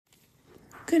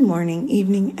Good morning,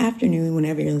 evening, afternoon,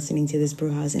 whenever you're listening to this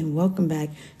Brujas, and welcome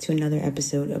back to another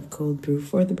episode of Cold Brew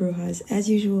for the Brujas. As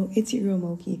usual, it's your girl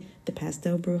Moki, the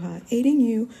Pastel Bruja, aiding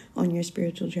you on your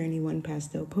spiritual journey, one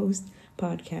pastel post,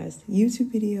 podcast,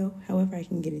 YouTube video, however I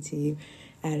can get it to you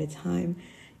at a time.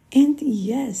 And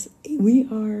yes, we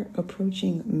are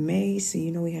approaching May, so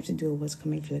you know we have to do a What's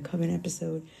Coming for the Coven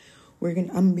episode. I'm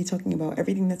gonna be talking about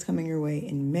everything that's coming your way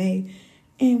in May.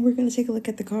 And we're going to take a look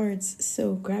at the cards.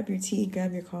 So grab your tea,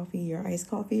 grab your coffee, your iced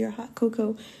coffee, your hot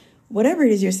cocoa, whatever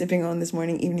it is you're sipping on this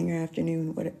morning, evening, or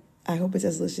afternoon. I hope it's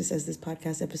as delicious as this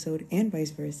podcast episode and vice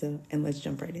versa. And let's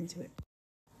jump right into it.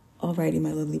 Alrighty,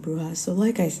 my lovely brujas. So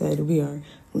like I said, we are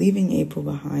leaving April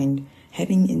behind,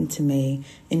 heading into May.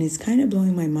 And it's kind of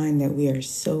blowing my mind that we are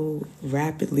so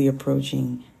rapidly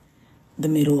approaching the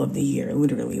middle of the year.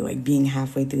 Literally, like being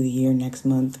halfway through the year next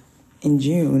month in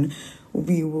June.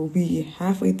 We will be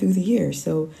halfway through the year.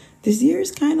 So this year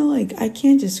is kind of like, I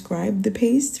can't describe the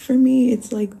pace for me.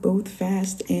 It's like both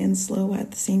fast and slow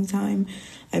at the same time.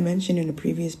 I mentioned in a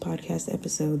previous podcast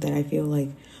episode that I feel like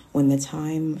when the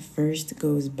time first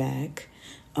goes back,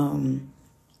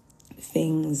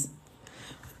 things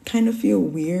kind of feel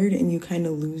weird and you kind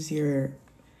of lose your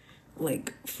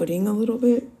footing a little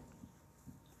bit.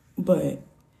 But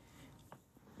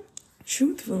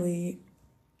truthfully,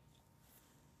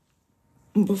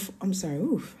 I'm sorry,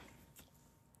 oof.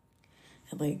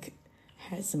 I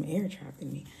had some air trapped in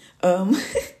me.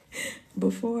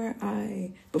 Before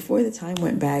the time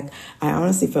went back, I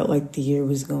honestly felt like the year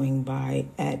was going by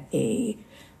at a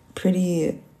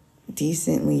pretty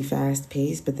decently fast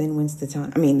pace. But then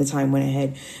the time went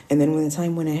ahead. And then when the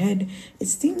time went ahead, it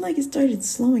seemed like it started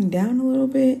slowing down a little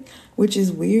bit, which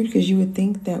is weird because you would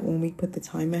think that when we put the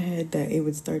time ahead that it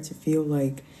would start to feel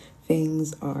like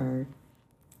things are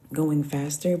going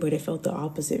faster, but it felt the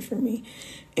opposite for me.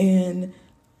 And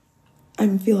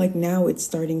I feel like now it's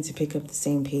starting to pick up the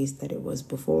same pace that it was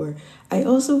before. I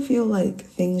also feel like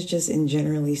things just in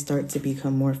generally start to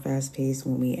become more fast-paced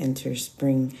when we enter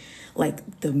spring,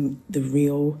 like the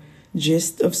real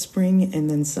gist of spring and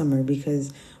then summer,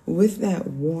 because with that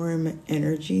warm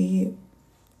energy,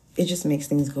 it just makes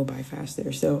things go by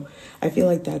faster. So I feel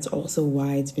like that's also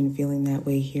why it's been feeling that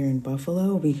way here in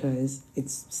Buffalo, because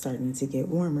it's starting to get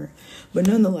warmer. But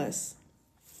nonetheless,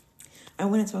 I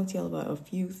want to talk to y'all about a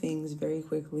few things very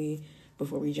quickly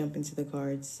before we jump into the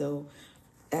cards. So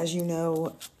as you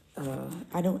know,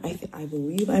 I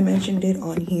believe I mentioned it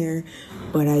on here,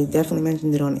 but I definitely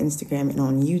mentioned it on Instagram and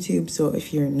on YouTube. So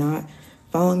if you're not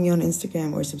following me on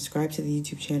Instagram or subscribe to the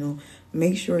YouTube channel,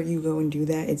 make sure you go and do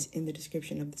that. It's in the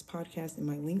description of this podcast in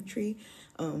my link tree.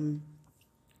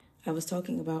 I was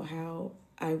talking about how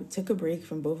I took a break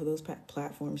from both of those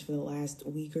platforms for the last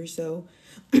week or so.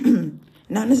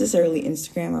 Not necessarily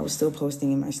Instagram. I was still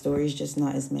posting in my stories, just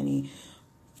not as many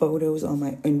photos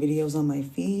and videos on my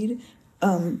feed.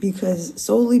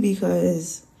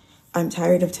 Because I'm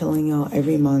tired of telling y'all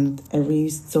every month, every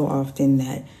so often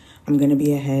that I'm going to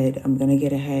be ahead. I'm going to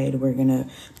get ahead. We're going to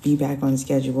be back on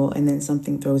schedule. And then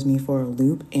something throws me for a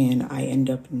loop and I end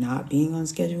up not being on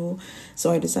schedule.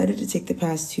 So I decided to take the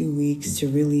past 2 weeks to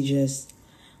really just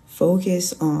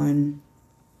focus on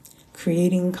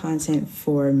creating content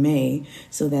for May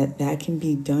so that can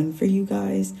be done for you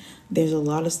guys. There's a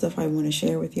lot of stuff I want to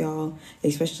share with y'all,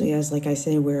 especially as, like I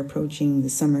said, we're approaching the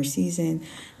summer season,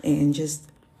 and just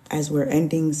as we're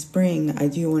ending spring, I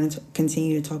do want to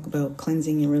continue to talk about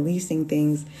cleansing and releasing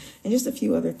things and just a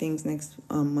few other things next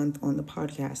month on the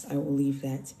podcast. I will leave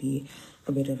that to be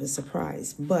a bit of a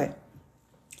surprise. But,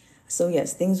 so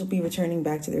yes, things will be returning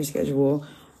back to their schedule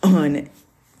on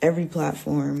every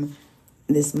platform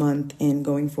this month and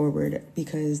going forward,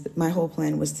 because my whole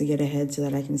plan was to get ahead so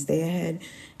that I can stay ahead.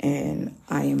 And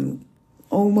I am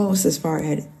almost as far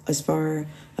ahead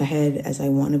as I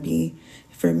want to be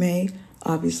for May.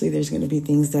 Obviously, there's going to be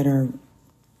things that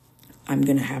I'm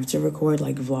going to have to record,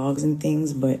 like vlogs and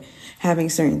things, but having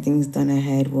certain things done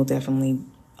ahead will definitely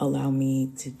allow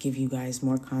me to give you guys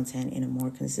more content in a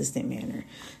more consistent manner.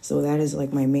 So that is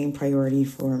like my main priority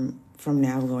from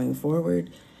now going forward.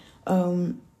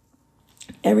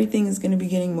 Everything is going to be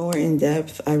getting more in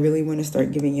depth. I really want to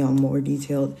start giving y'all more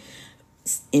detailed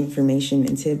information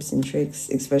and tips and tricks,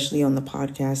 especially on the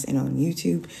podcast and on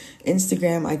YouTube.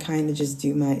 Instagram, I kind of just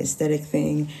do my aesthetic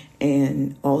thing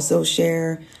and also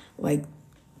share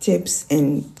tips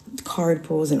and card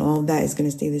pulls, and all of that is going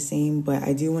to stay the same. But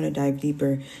I do want to dive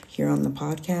deeper here on the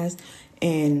podcast.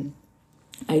 And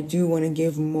I do want to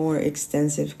give more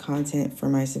extensive content for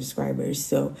my subscribers.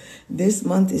 So this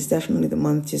month is definitely the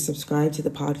month to subscribe to the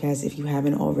podcast if you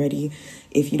haven't already.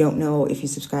 If you don't know, if you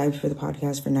subscribe for the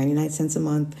podcast for 99 cents a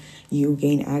month, you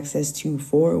gain access to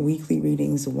 4 weekly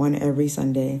readings, one every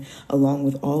Sunday, along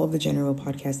with all of the general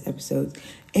podcast episodes.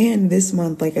 And this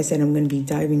month, like I said, I'm going to be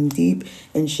diving deep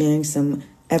and sharing some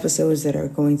episodes that are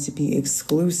going to be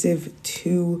exclusive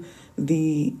to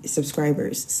the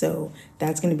subscribers. So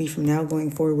that's going to be from now going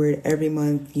forward. Every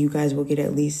month you guys will get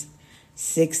at least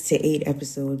 6 to 8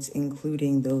 episodes,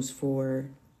 including those 4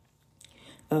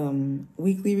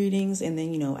 weekly readings. And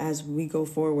then, as we go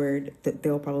forward,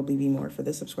 there'll probably be more for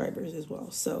the subscribers as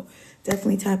well. So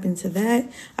definitely tap into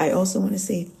that. I also want to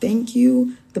say thank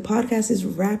you. The podcast is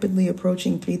rapidly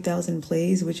approaching 3,000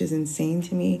 plays, which is insane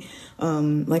to me.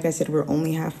 Like I said, we're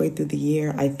only halfway through the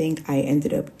year. I think I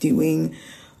ended up doing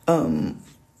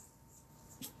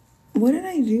what did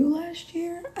I do last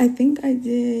year? I think I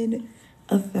did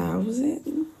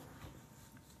 1,000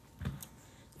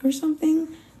 or something.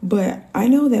 But I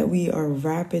know that we are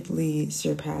rapidly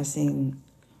surpassing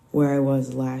where I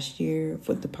was last year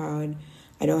with the pod.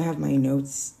 I don't have my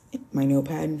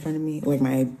notepad in front of me, like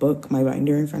my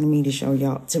binder in front of me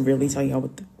to really tell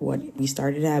y'all what we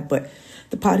started at. But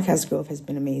the podcast growth has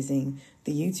been amazing.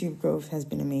 The YouTube growth has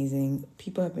been amazing.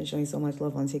 People have been showing so much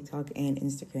love on TikTok and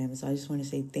Instagram. So I just want to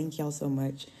say thank y'all so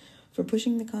much for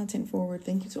pushing the content forward.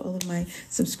 Thank you to all of my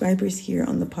subscribers here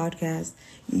on the podcast.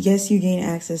 Yes, you gain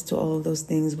access to all of those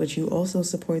things, but you also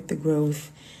support the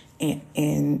growth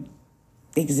and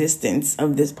existence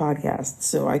of this podcast.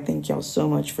 So I thank y'all so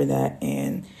much for that.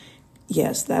 And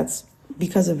yes, that's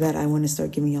because of that, I want to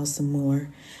start giving y'all some more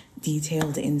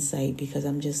detailed insight, because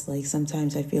I'm just like,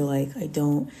 sometimes I feel like I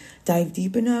don't dive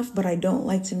deep enough, but I don't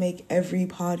like to make every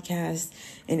podcast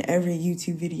and every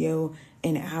YouTube video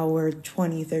an hour,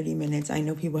 20, 30 minutes. I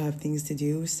know people have things to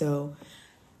do, so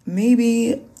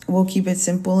maybe we'll keep it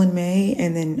simple in May,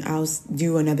 and then I'll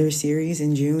do another series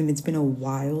in June. It's been a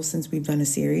while since we've done a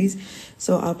series,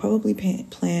 so I'll probably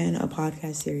plan a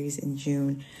podcast series in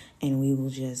June, and we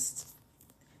will just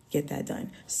get that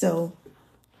done. So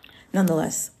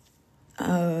nonetheless,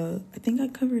 I think I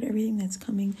covered everything that's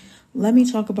coming. Let me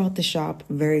talk about the shop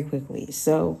very quickly.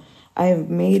 So I have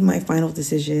made my final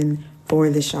decision for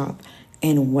the shop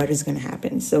and what is going to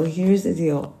happen. So here's the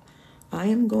deal. I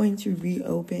am going to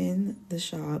reopen the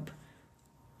shop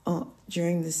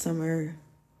during the summer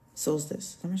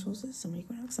solstice.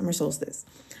 Summer solstice.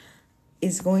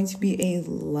 It's going to be a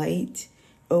light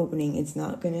opening. It's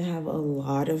not going to have a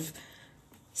lot of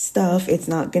stuff. It's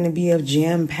not going to be a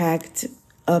jam-packed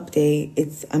update.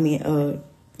 A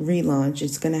relaunch.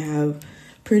 It's going to have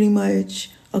pretty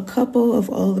much a couple of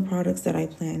all the products that I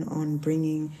plan on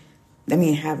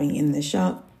having in the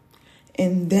shop.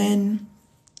 And then,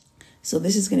 so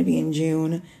this is going to be in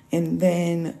June, and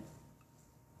then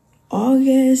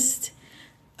August,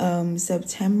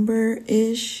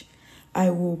 September-ish,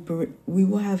 we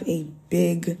will have a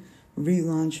big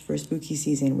relaunch for spooky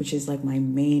season, which is like my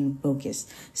main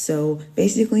focus. So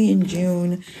basically in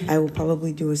June, I will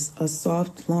probably do a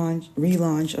soft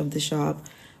relaunch of the shop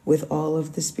with all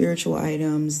of the spiritual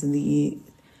items, the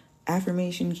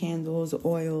affirmation candles,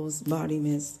 oils, body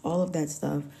mists, all of that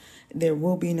stuff. There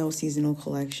will be no seasonal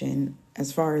collection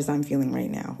as far as I'm feeling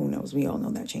right now. Who knows? We all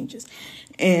know that changes.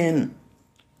 And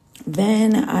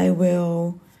then I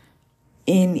will,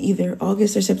 in either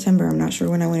August or September, I'm not sure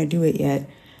when I want to do it yet,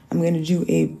 I'm going to do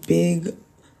a big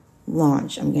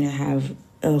launch. I'm going to have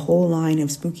a whole line of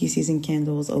spooky season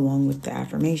candles along with the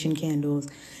affirmation candles.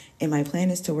 And my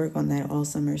plan is to work on that all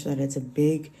summer so that it's a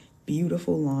big,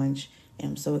 beautiful launch.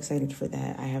 And I'm so excited for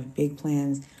that. I have big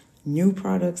plans, new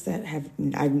products that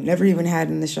I've never even had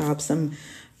in the shop, some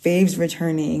faves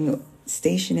returning,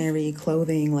 stationery,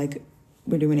 clothing, like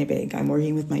we're doing it big. I'm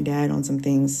working with my dad on some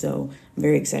things, so I'm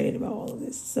very excited about all of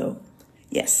this. So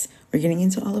yes, we're getting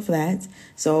into all of that.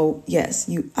 So yes,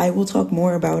 I will talk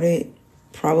more about it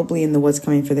probably in the what's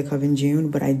coming for the Coven June,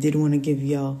 but I did want to give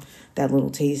y'all that little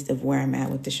taste of where I'm at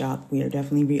with the shop. We are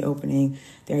definitely reopening.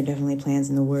 There are definitely plans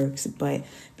in the works, but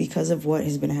because of what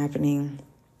has been happening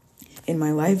in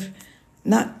my life,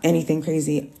 not anything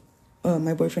crazy,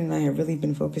 my boyfriend and I have really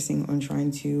been focusing on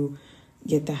trying to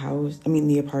get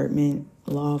the apartment,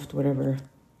 loft, whatever,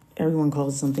 everyone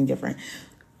calls it something different,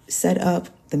 set up.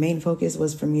 The main focus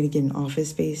was for me to get an office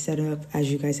space set up,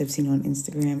 as you guys have seen on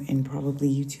Instagram and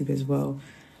probably YouTube as well.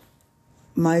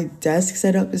 My desk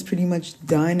setup is pretty much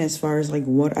done as far as like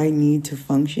what I need to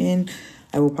function.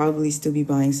 I will probably still be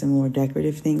buying some more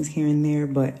decorative things here and there,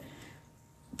 but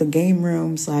the game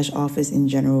room / office in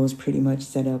general is pretty much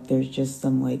set up. There's just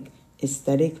some like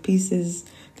aesthetic pieces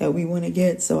that we want to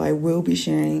get. So I will be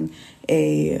sharing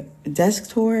a desk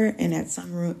tour and at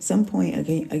some point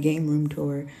a game room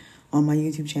tour on my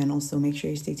YouTube channel. So make sure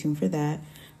you stay tuned for that.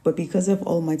 But because of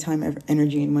all my time,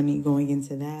 energy, and money going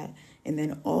into that, and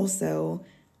then also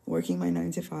working my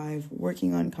 9 to 5,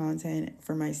 working on content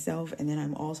for myself, and then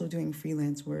I'm also doing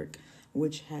freelance work,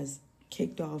 which has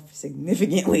kicked off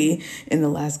significantly in the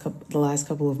last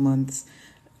couple of months.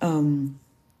 I'm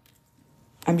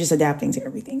just adapting to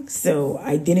everything. So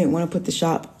I didn't want to put the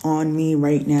shop on me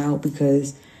right now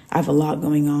because I have a lot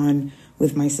going on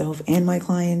with myself and my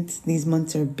clients. These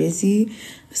months are busy.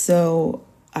 So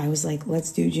I was like,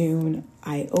 let's do June.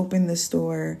 I opened the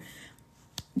store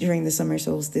during the summer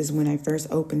solstice when I first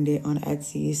opened it on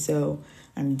Etsy. So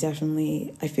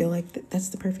I feel like that's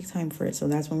the perfect time for it. So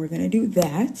that's when we're going to do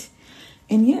that.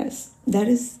 And yes, that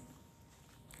is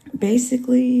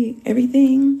basically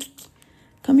everything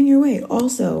coming your way.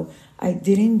 Also, I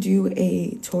didn't do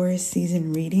a Taurus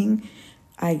season reading.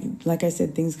 Like I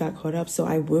said, things got caught up, so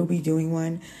I will be doing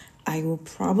one. I will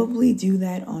probably do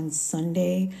that on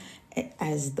Sunday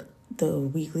as the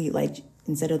weekly,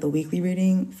 instead of the weekly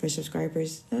reading for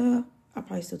subscribers. I'll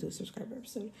probably still do a subscriber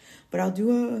episode, but I'll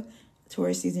do a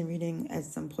Taurus season reading at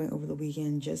some point over the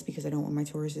weekend, just because I don't want my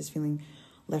Tauruses feeling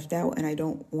left out, and I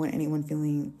don't want anyone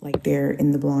feeling like they're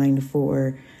in the blind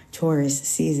for Taurus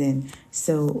season.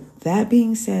 So that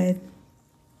being said,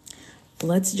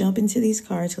 let's jump into these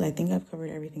cards, because I think I've covered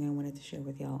everything I wanted to share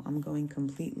with y'all. I'm going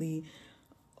completely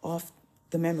off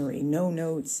the memory. No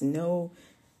notes, no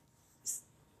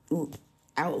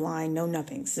outline, no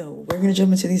nothing. So we're going to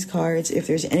jump into these cards. If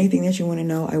there's anything that you want to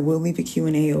know, I will leave a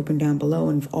Q&A open down below,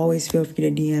 and always feel free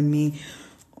to DM me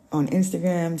on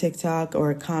Instagram, TikTok,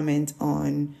 or comment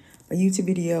on a YouTube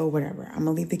video, whatever. I'm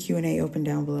gonna leave the Q&A open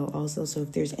down below also. So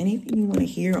if there's anything you want to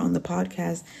hear on the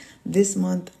podcast this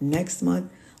month, next month,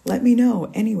 let me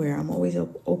know anywhere. I'm always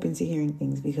open to hearing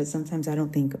things, because sometimes I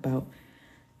don't think about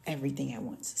everything at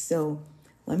once. So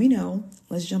let me know.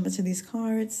 Let's jump into these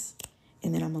cards,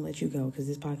 and then I'm gonna let you go, because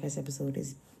this podcast episode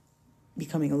is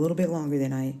becoming a little bit longer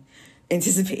than I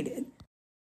anticipated.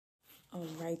 All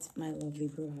right, my lovely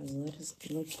Brujas, let us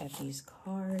look at these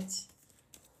cards.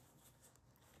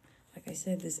 Like I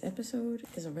said, this episode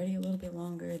is already a little bit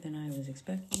longer than I was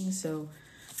expecting, so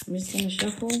I'm just going to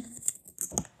shuffle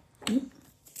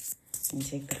and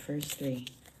take the first 3.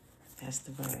 That's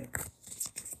the vibe.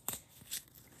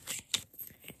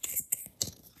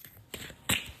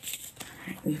 All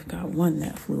right, we've got one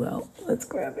that flew out. Let's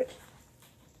grab it.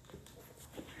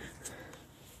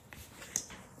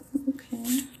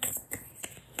 Okay.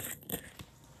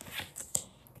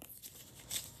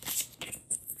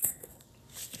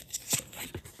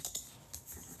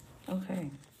 Okay,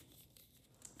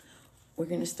 we're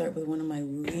going to start with one of my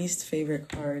least favorite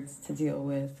cards to deal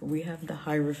with. We have the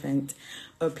Hierophant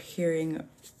appearing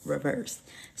reversed.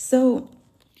 So,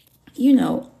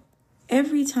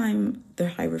 every time the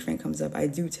Hierophant comes up, I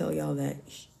do tell y'all that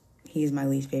he is my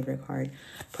least favorite card.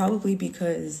 Probably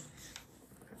because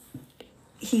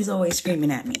he's always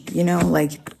screaming at me,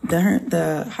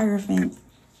 the Hierophant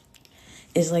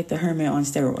is like the hermit on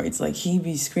steroids. Like, he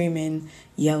be screaming,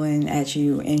 yelling at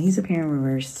you, and he's appearing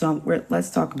reversed. So let's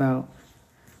talk about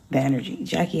the energy.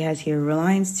 Jackie has here,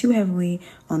 reliance too heavily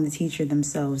on the teacher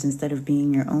themselves instead of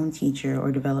being your own teacher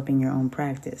or developing your own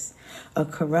practice. A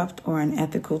corrupt or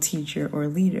unethical teacher or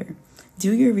leader.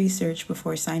 Do your research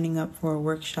before signing up for a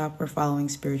workshop or following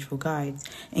spiritual guides,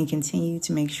 and continue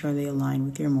to make sure they align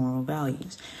with your moral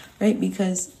values, right?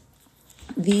 Because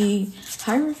the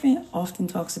Hierophant often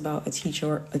talks about a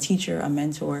teacher, a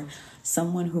mentor,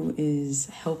 someone who is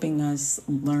helping us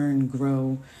learn,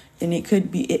 grow. And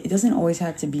it doesn't always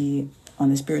have to be on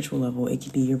the spiritual level. It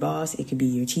could be your boss, it could be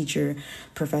your teacher,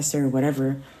 professor,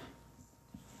 whatever.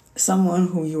 Someone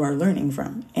who you are learning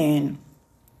from. And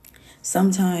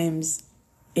sometimes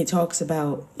it talks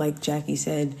about, like Jackie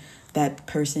said, that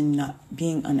person not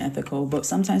being unethical. But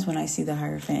sometimes when I see the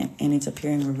Hierophant and it's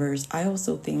appearing reversed, I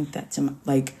also think that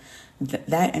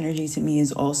that energy to me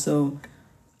is also,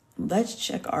 let's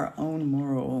check our own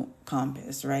moral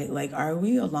compass, right? Like, are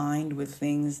we aligned with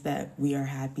things that we are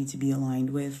happy to be aligned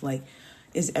with? Like,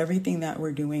 is everything that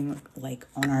we're doing,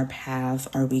 on our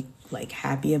path? Are we,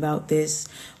 happy about this?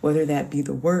 Whether that be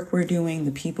the work we're doing,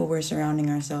 the people we're surrounding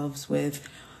ourselves with,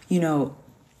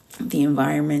 the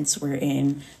environments we're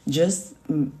in, just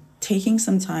taking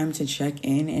some time to check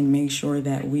in and make sure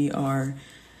that we are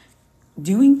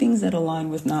doing things that align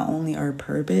with not only our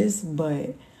purpose,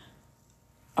 but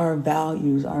our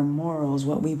values, our morals,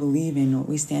 what we believe in, what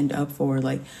we stand up for.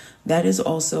 That is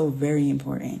also very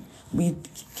important. we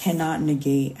cannot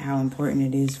negate how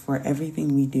important it is for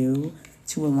everything we do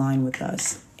to align with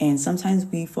us. And sometimes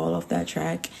we fall off that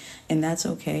track, and that's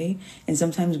okay. And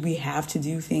sometimes we have to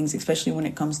do things, especially when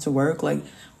it comes to work. Like,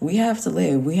 we have to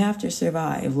live, we have to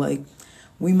survive. Like,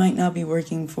 we might not be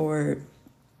working for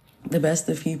the best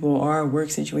of people, or our work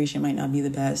situation might not be the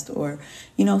best, or,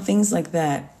 you know, things like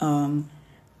that.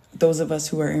 Those of us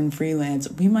who are in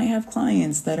freelance, we might have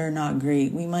clients that are not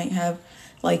great. We might have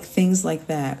like things like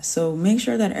that. So make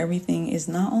sure that everything is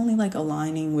not only like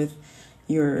aligning with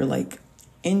your like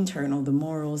internal, the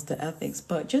morals, the ethics,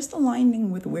 but just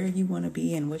aligning with where you want to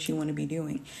be and what you want to be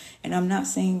doing. And I'm not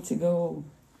saying to go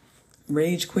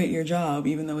rage quit your job,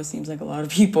 even though it seems like a lot of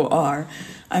people are.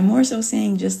 I'm more so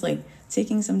saying just like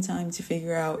taking some time to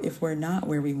figure out if we're not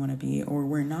where we want to be, or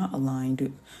we're not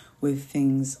aligned with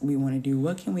things we want to do.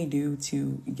 What can we do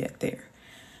to get there?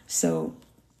 So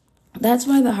that's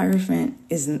why the Hierophant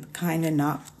is kind of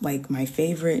not like my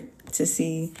favorite to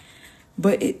see,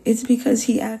 but it's because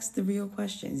he asks the real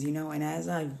questions, you know. And as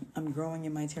I'm growing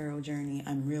in my tarot journey,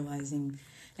 I'm realizing,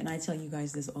 and I tell you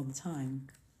guys this all the time,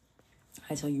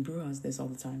 I tell you Brujas this all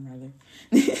the time,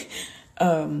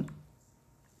 rather.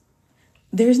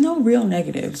 There's no real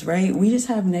negatives, right? We just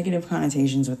have negative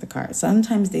connotations with the cards.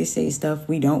 Sometimes they say stuff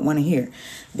we don't want to hear.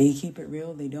 They keep it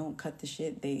real. They don't cut the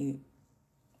shit. It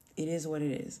is what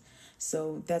it is.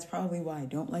 So that's probably why I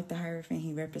don't like the Hierophant.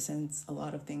 He represents a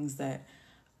lot of things that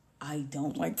I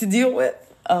don't like to deal with.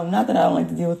 Not that I don't like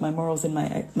to deal with my morals and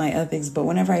my ethics, but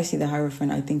whenever I see the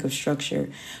Hierophant, I think of structure,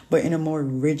 but in a more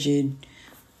rigid,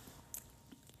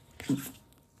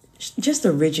 just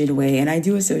a rigid way. And I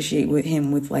do associate with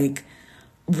him with like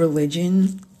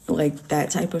religion, like that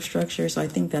type of structure. So I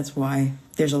think that's why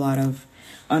there's a lot of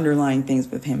underlying things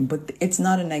with him. But it's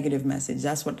not a negative message.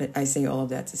 That's what I say all of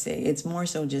that to say. It's more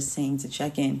so just saying to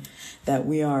check in that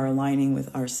we are aligning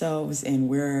with ourselves and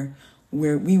where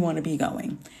we want to be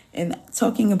going. And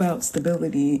talking about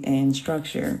stability and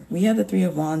structure, we have the Three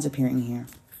of Wands appearing here.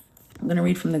 I'm going to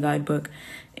read from the guidebook,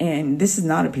 and this is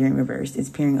not appearing reversed. It's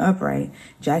appearing upright.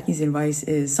 Jackie's advice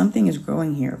is something is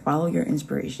growing here. Follow your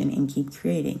inspiration and keep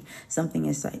creating. Something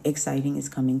exciting is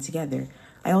coming together.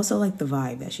 I also like the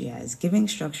vibe that she has. Giving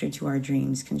structure to our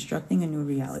dreams, constructing a new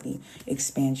reality,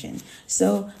 expansion.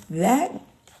 So that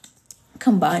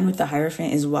combined with the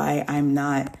Hierophant is why I'm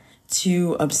not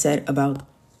too upset about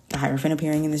the Hierophant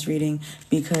appearing in this reading,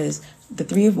 because the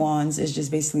Three of Wands is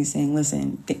just basically saying,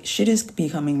 listen, shit is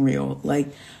becoming real. Like,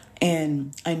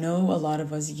 and I know a lot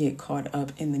of us get caught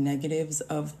up in the negatives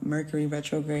of Mercury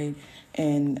retrograde,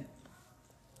 and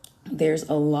there's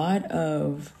a lot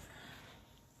of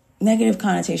negative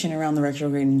connotation around the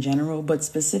retrograde in general, but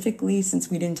specifically, since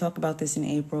we didn't talk about this in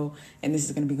April, and this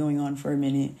is going to be going on for a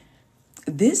minute,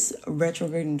 this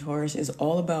retrograde in Taurus is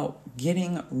all about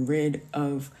getting rid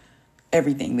of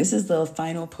everything. This is the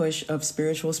final push of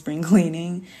spiritual spring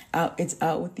cleaning. It's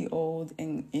out with the old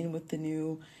and in with the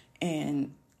new.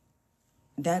 And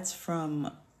that's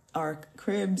from our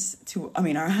cribs to,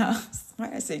 our house.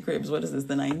 Why I say cribs? What is this,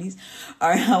 the 90s?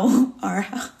 Our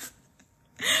house,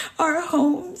 our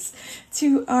homes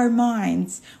to our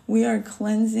minds. We are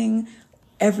cleansing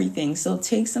everything. So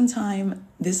take some time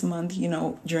this month,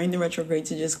 during the retrograde,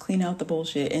 to just clean out the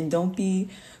bullshit, and don't be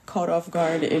caught off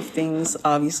guard if things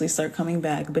obviously start coming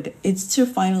back, but it's to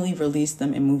finally release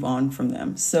them and move on from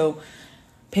them. So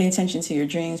pay attention to your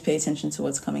dreams, pay attention to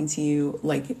what's coming to you,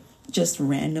 like just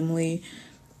randomly,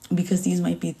 because these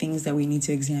might be things that we need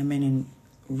to examine and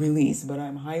release. But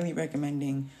I'm highly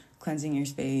recommending cleansing your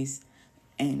space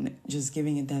and just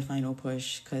giving it that final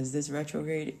push, because this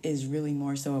retrograde is really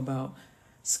more so about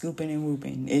scooping and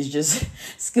whooping. It's just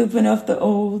scooping up the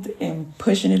old and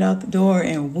pushing it out the door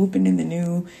and whooping in the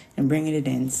new and bringing it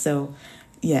in. So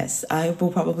yes, I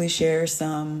will probably share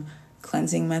some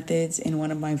cleansing methods in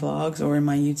one of my vlogs or in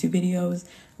my YouTube videos,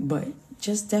 but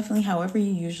just definitely however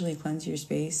you usually cleanse your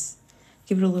space,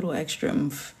 give it a little extra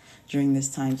oomph during this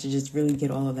time to just really get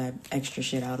all of that extra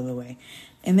shit out of the way.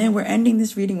 And then we're ending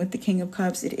this reading with the King of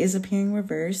Cups. It is appearing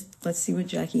reversed. Let's see what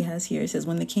Jackie has here. It says,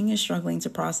 when the king is struggling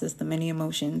to process the many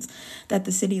emotions that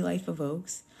the city life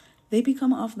evokes, they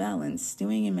become off balance,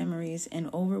 stewing in memories and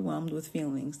overwhelmed with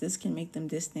feelings. This can make them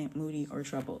distant, moody, or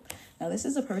troubled. Now, this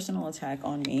is a personal attack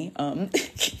on me.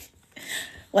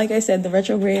 Like I said, the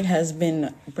retrograde has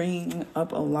been bringing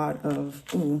up a lot of...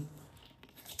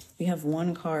 we have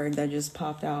one card that just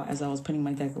popped out as I was putting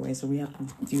my deck away, so we have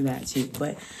to do that too.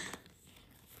 But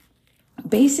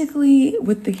basically,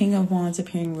 with the King of Wands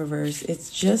appearing reversed,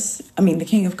 it's just, the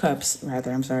King of Cups,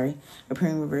 rather,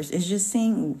 appearing reversed, is just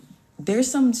saying there's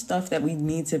some stuff that we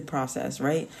need to process,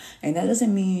 right? And that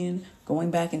doesn't mean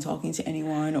going back and talking to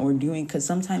anyone or doing, because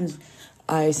sometimes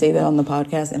I say that on the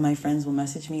podcast and my friends will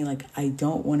message me like, I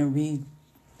don't want to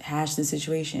rehash the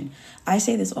situation. I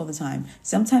say this all the time.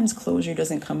 Sometimes closure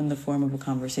doesn't come in the form of a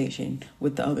conversation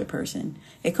with the other person.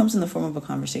 It comes in the form of a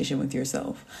conversation with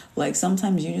yourself. Like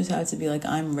sometimes you just have to be like,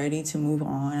 I'm ready to move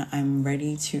on. I'm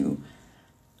ready to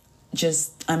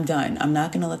I'm done. I'm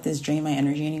not going to let this drain my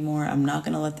energy anymore. I'm not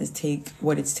going to let this take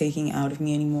what it's taking out of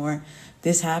me anymore.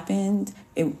 This happened.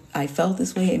 I felt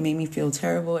this way. It made me feel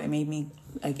terrible. It made me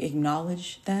like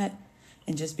acknowledge that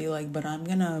and just be like, but I'm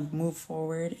going to move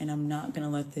forward and I'm not going to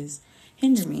let this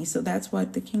hinder me. So that's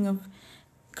what the King of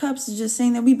Cups is just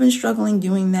saying, that we've been struggling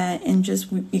doing that and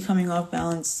just becoming off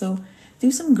balance. So do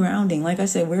some grounding. Like I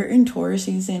said, we're in Taurus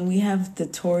season. We have the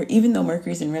Taurus, even though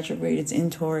Mercury's in retrograde, it's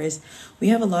in Taurus. We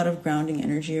have a lot of grounding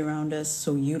energy around us.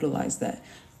 So utilize that.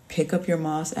 Pick up your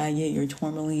moss agate, your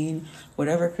tourmaline,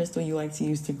 whatever crystal you like to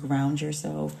use to ground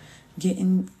yourself. Get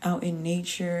out in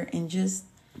nature and just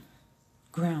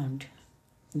ground.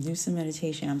 Do some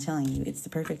meditation. I'm telling you, it's the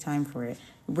perfect time for it.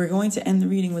 We're going to end the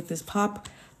reading with this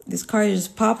card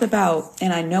just popped about,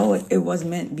 and I know it was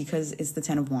meant because it's the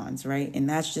 10 of Wands, right? And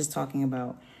that's just talking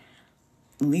about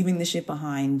leaving the shit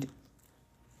behind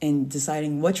and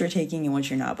deciding what you're taking and what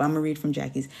you're not. But I'm going to read from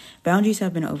Jackie's. Boundaries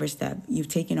have been overstepped. You've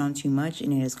taken on too much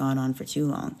and it has gone on for too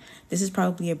long. This is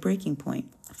probably a breaking point.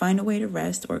 Find a way to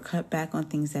rest or cut back on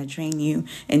things that drain you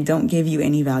and don't give you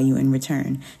any value in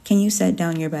return. Can you set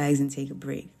down your bags and take a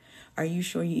break? Are you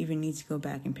sure you even need to go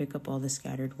back and pick up all the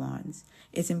scattered wands?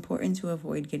 It's important to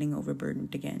avoid getting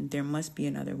overburdened again. There must be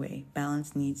another way.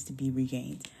 Balance needs to be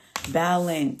regained.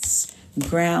 Balance,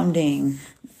 grounding,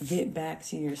 get back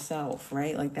to yourself,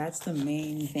 right? Like that's the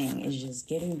main thing, is just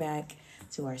getting back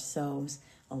to ourselves,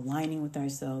 aligning with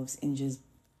ourselves, and just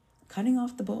cutting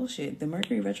off the bullshit. The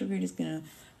Mercury retrograde is going to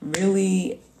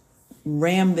really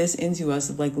ram this into us,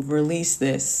 like release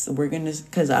this. We're going to,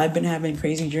 because I've been having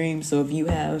crazy dreams. So if you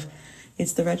have,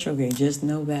 it's the retrograde. Just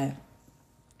know that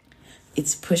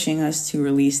it's pushing us to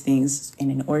release things. And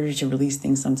in order to release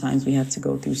things, sometimes we have to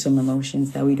go through some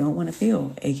emotions that we don't want to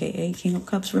feel, aka King of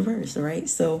Cups reverse, right?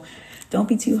 So don't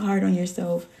be too hard on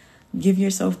yourself. Give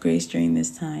yourself grace during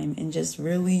this time and just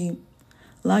really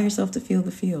allow yourself to feel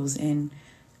the feels. And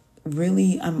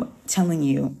really, I'm telling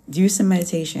you, do some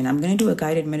meditation. I'm going to do a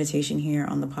guided meditation here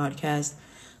on the podcast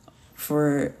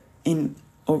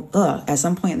at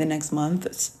some point in the next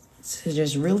month to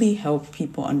just really help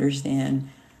people understand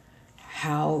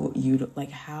how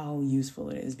useful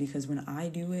it is. Because when I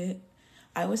do it,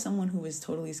 I was someone who was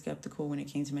totally skeptical when it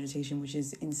came to meditation, which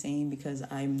is insane because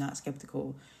I'm not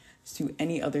skeptical to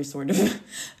any other sort of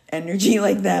energy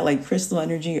like that, like crystal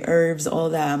energy, herbs, all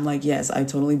that. I'm like, yes, I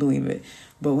totally believe it.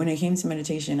 But when it came to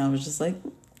meditation, I was just like,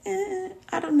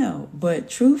 I don't know. But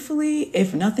truthfully,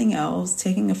 if nothing else,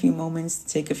 taking a few moments to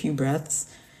take a few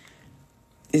breaths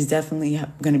is definitely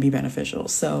going to be beneficial.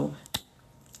 So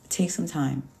take some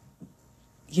time.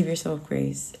 Give yourself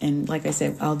grace. And like I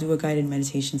said, I'll do a guided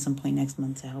meditation some point next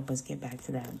month to help us get back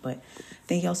to that. But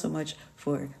thank y'all so much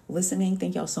for listening.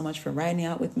 Thank y'all so much for riding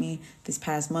out with me this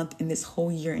past month and this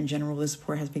whole year in general. The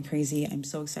support has been crazy. I'm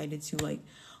so excited to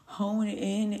hone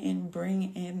in and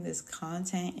bring in this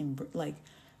content. And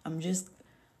I'm just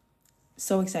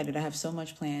so excited. I have so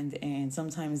much planned, and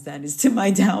sometimes that is to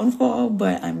my downfall,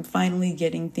 but I'm finally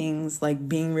getting things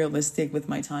being realistic with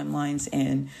my timelines,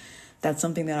 and that's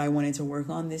something that I wanted to work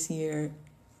on this year,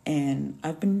 and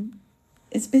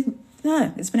it's been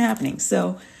happening.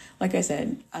 So, like I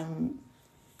said, I'm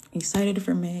excited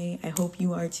for May. I hope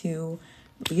you are too.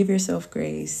 Give yourself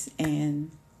grace and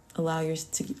allow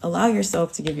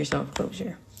yourself to give yourself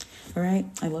closure. All right.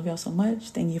 I love y'all so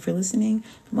much. Thank you for listening.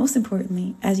 Most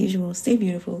importantly, as usual, stay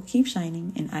beautiful, keep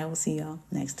shining, and I will see y'all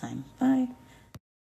next time. Bye.